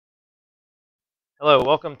Hello,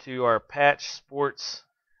 welcome to our Patch Sports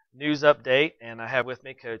News Update, and I have with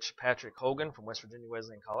me Coach Patrick Holguin from West Virginia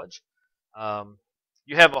Wesleyan College. Um,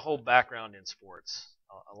 you have a whole background in sports,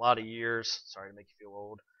 a lot of years. Sorry to make you feel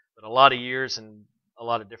old, but a lot of years in a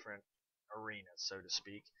lot of different arenas, so to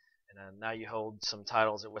speak. And now you hold some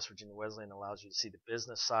titles at West Virginia Wesleyan, allows you to see the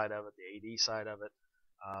business side of it, the AD side of it.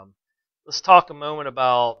 Um, let's talk a moment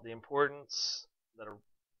about the importance that a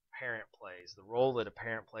parent plays, the role that a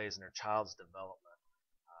parent plays in their child's development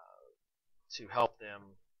to help them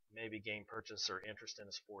maybe gain purchase or interest in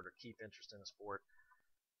a sport or keep interest in a sport.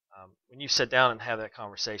 When you sit down and have that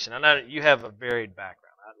conversation, I know you have a varied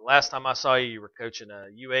background. Last time I saw you, you were coaching a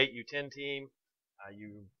U8, U10 team,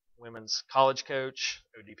 you women's college coach,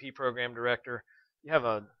 ODP program director. You have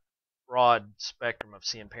a broad spectrum of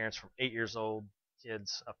seeing parents from 8 years old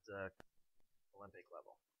kids up to Olympic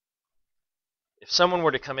level. If someone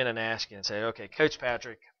were to come in and ask you and say, okay, Coach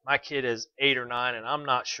Patrick, my kid is 8 or 9 and I'm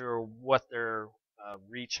not sure what their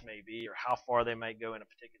reach may be or how far they might go in a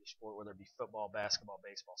particular sport, whether it be football, basketball,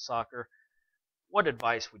 baseball, soccer, what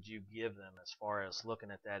advice would you give them as far as looking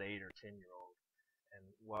at that 8 or 10-year-old and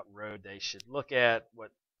what road they should look at, what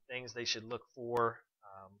things they should look for,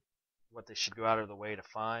 what they should go out of the way to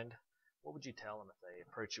find? What would you tell them if they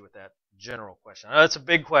approach you with that general question? I know it's a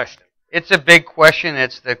big question. It's a big question.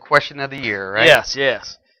 It's the question of the year, right? Yes,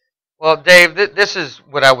 yes. Well, Dave, this is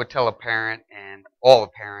what I would tell a parent and all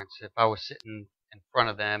the parents if I was sitting in front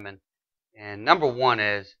of them. And number one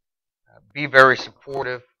is be very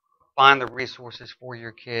supportive. Find the resources for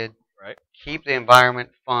your kid. Right. Keep the environment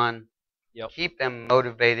fun. Yep. Keep them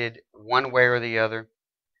motivated one way or the other.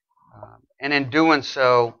 And in doing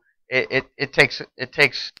so, it takes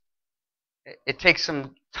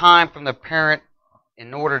some time from the parent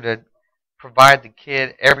in order to provide the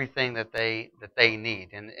kid everything that they need.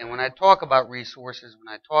 And when I talk about resources,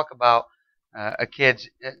 when I talk about a kid's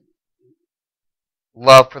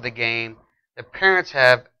love for the game, the parents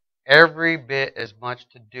have every bit as much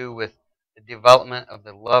to do with the development of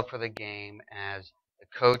the love for the game as the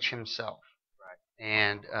coach himself. Right.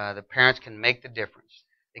 And the parents can make the difference.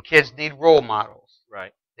 The kids need role models.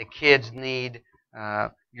 Right. The kids need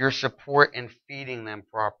your support in feeding them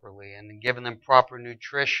properly and giving them proper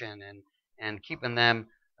nutrition and keeping them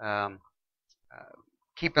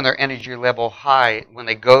keeping their energy level high when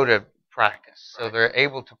they go to practice, so they're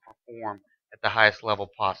able to perform at the highest level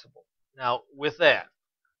possible. Now, with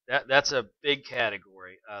that's a big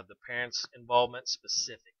category. The parents' involvement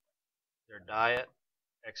specifically, their diet,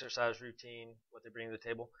 exercise routine, what they bring to the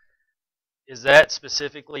table. Is that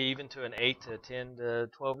specifically even to an 8 to 10 to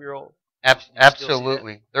 12-year-old?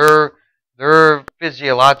 Absolutely. They're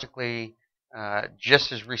physiologically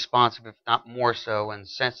just as responsive, if not more so, and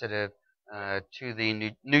sensitive to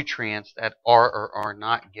the nutrients that are or are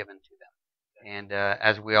not given to them. And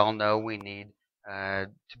as we all know, we need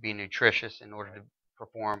to be nutritious in order to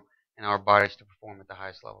perform, and our bodies to perform at the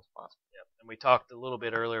highest levels possible. Yep. And we talked a little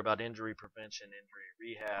bit earlier about injury prevention,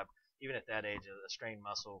 injury rehab. Even at that age, a strained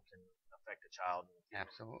muscle can affect a child and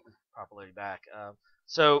Absolutely properly back.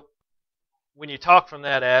 So when you talk from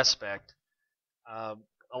that aspect,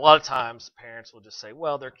 a lot of times parents will just say,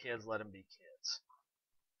 well, they're kids, let them be kids.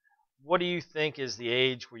 What do you think is the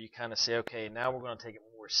age where you kind of say, okay, now we're going to take it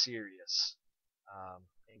more serious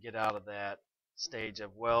and get out of that stage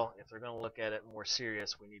of, well, if they're going to look at it more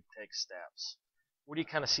serious, we need to take steps? Where do you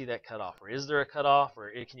kind of see that cutoff? Or is there a cutoff? Or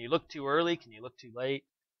can you look too early? Can you look too late?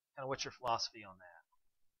 Kind of what's your philosophy on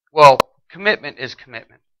that? Well, commitment is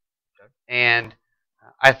commitment. Okay. And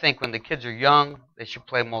I think when the kids are young, they should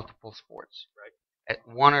play multiple sports. Right.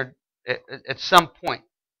 At some point,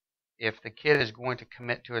 if the kid is going to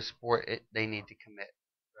commit to a sport, they need to commit.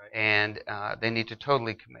 Right. And they need to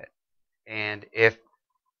totally commit. And if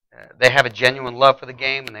they have a genuine love for the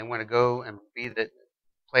game and they want to go and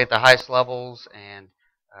play at the highest levels and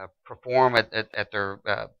perform at their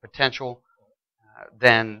potential,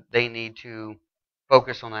 then they need to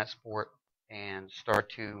focus on that sport and start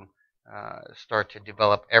to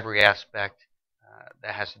develop every aspect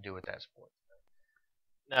that has to do with that sport.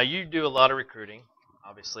 Now, you do a lot of recruiting,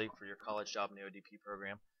 obviously, for your college job in the ODP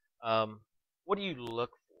program. What do you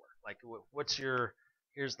look for? Like, what's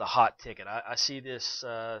here's the hot ticket. I see this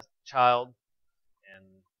child, and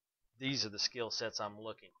these are the skill sets I'm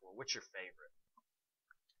looking for. What's your favorite?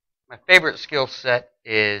 My favorite skill set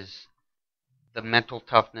is the mental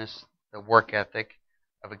toughness, the work ethic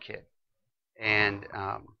of a kid, and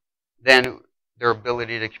then their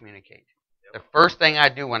ability to communicate. Yep. The first thing I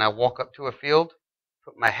do when I walk up to a field,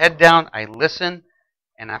 put my head down, I listen,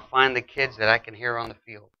 and I find the kids that I can hear on the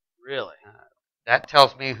field. Really? That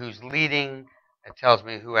tells me who's leading. It tells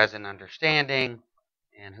me who has an understanding.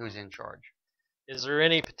 and who's in charge. Is there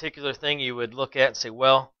any particular thing you would look at and say,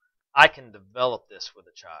 well, I can develop this with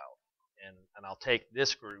a child, and I'll take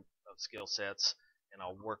this group of skill sets and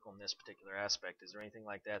I'll work on this particular aspect? Is there anything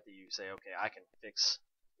like that that you say, okay, I can fix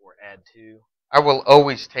or add to? I will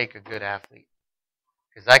always take a good athlete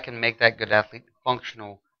because I can make that good athlete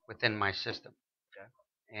functional within my system. Okay.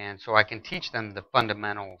 And so I can teach them the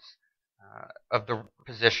fundamentals of the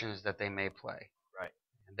positions that they may play. Right.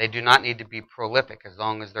 They do not need to be prolific as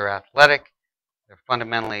long as they're athletic, they're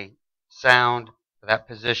fundamentally sound for that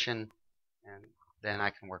position, and then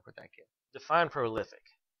I can work with that kid. Define prolific.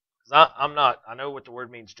 Because I'm not, I know what the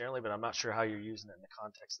word means generally, but I'm not sure how you're using it in the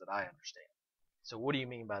context that I understand. So what do you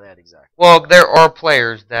mean by that exactly? Well, there are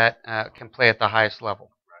players that can play at the highest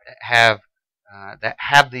level, that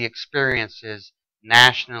have the experiences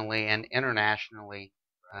nationally and internationally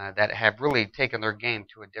that have really taken their game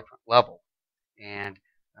to a different level. And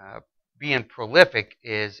being prolific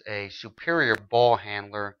is a superior ball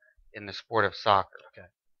handler in the sport of soccer.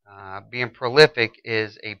 Okay. Being prolific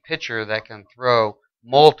is a pitcher that can throw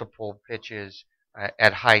multiple pitches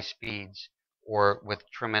at high speeds or with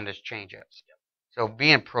tremendous changeups. So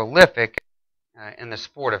being prolific in the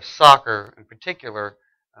sport of soccer in particular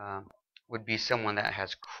would be someone that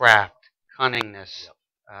has craft, cunningness,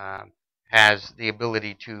 has the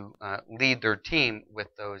ability to lead their team with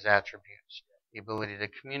those attributes, the ability to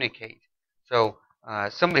communicate. So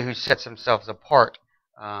somebody who sets themselves apart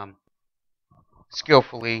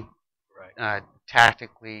skillfully,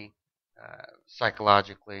 tactically,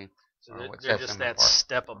 psychologically. So they're just that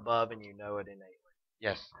step above, and you know it innately.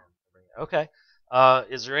 Yes. Okay.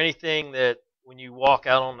 Is there anything that when you walk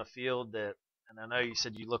out on the field that, and I know you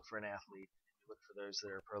said you look for an athlete, you look for those that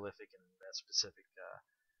are prolific in that specific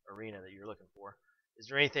arena that you're looking for. Is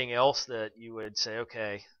there anything else that you would say,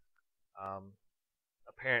 okay, a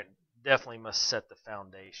parent definitely must set the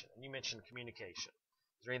foundation? And you mentioned communication.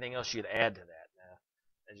 Is there anything else you'd add to that? Now,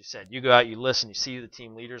 as you said, you go out, you listen, you see who the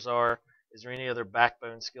team leaders are. Is there any other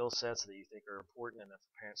backbone skill sets that you think are important? And if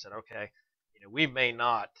the parent said, okay, we may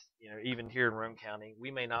not, even here in Rome County,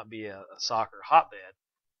 we may not be a soccer hotbed,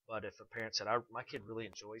 but if a parent said, my kid really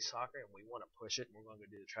enjoys soccer and we want to push it and we're going to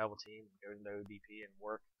go do the travel team and go to the ODP and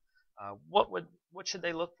work, what should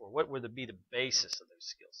they look for? What would be the basis of those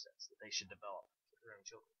skill sets that they should develop for their own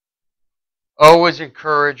children? Always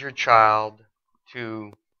encourage your child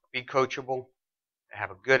to be coachable, to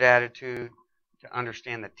have a good attitude, to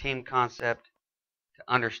understand the team concept, to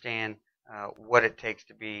understand what it takes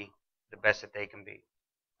to be the best that they can be.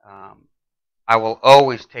 I will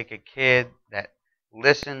always take a kid that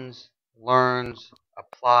listens, learns,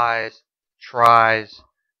 applies, tries,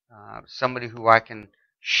 somebody who I can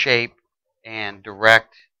shape and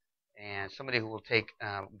direct, and somebody who will take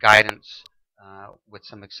guidance with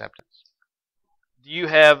some acceptance. Do you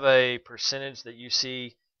have a percentage that you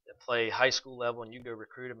see that play high school level and you go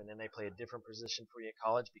recruit them and then they play a different position for you at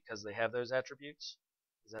college because they have those attributes?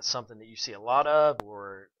 Is that something that you see a lot of,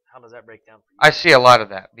 or how does that break down for you? I see a lot of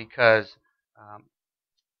that because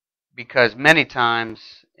many times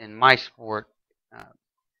in my sport,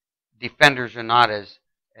 defenders are not as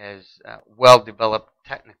well developed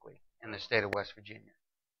technically in the state of West Virginia.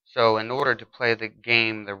 So in order to play the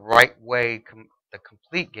game the right way, the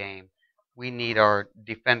complete game, we need our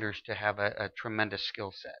defenders to have a tremendous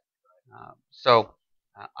skill set. So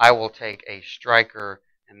I will take a striker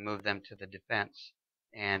and move them to the defense.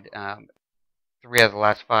 And 3 out of the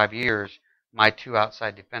last 5 years, my 2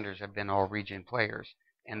 outside defenders have been all region players,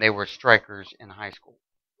 and they were strikers in high school.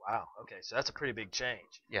 Wow. Okay, so that's a pretty big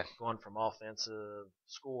change. Yes. Going from offensive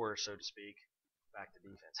scorer, so to speak, back to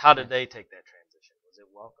defense. How did they take that transition? Was it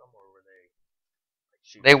welcome, or were they like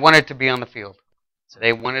shooting? They wanted to be on the field. So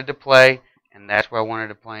they wanted to play, and that's where I wanted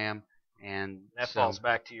to play them. And that falls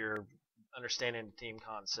back to your understanding the team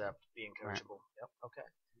concept, being coachable. Right. Yep. Okay.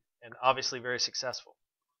 And obviously very successful.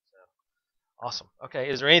 So awesome. Okay.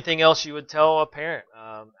 Is there anything else you would tell a parent?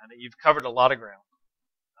 I know you've covered a lot of ground.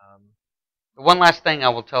 The one last thing I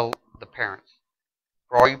will tell the parents,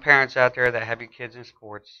 for all you parents out there that have your kids in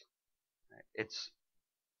sports, it's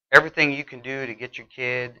everything you can do to get your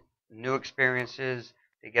kid new experiences,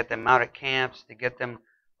 to get them out at camps, to get them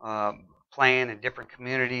playing in different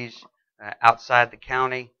communities outside the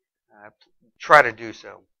county. Try to do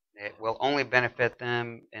so. It will only benefit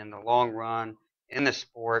them in the long run in the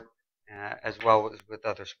sport as well as with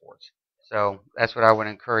other sports. So that's what I would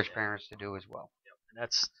encourage parents to do as well. Yep. And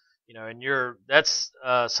that's that's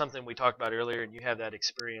something we talked about earlier, and you have that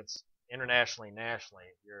experience internationally, nationally.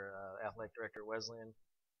 You're athletic director at Wesleyan,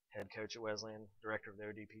 head coach at Wesleyan, director of the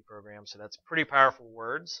ODP program. So that's pretty powerful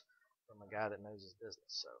words from a guy that knows his business.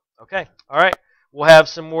 So okay, all right. we'll have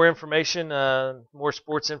some more information, more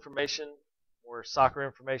sports information, more soccer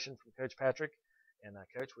information from Coach Patrick. And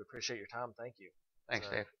Coach, we appreciate your time. Thank you. Thanks,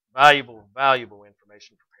 Dave. Valuable, valuable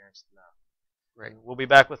information for parents to know. Great. And we'll be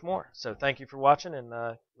back with more. So thank you for watching, and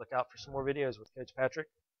look out for some more videos with Coach Patrick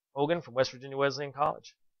Holguin from West Virginia Wesleyan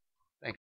College.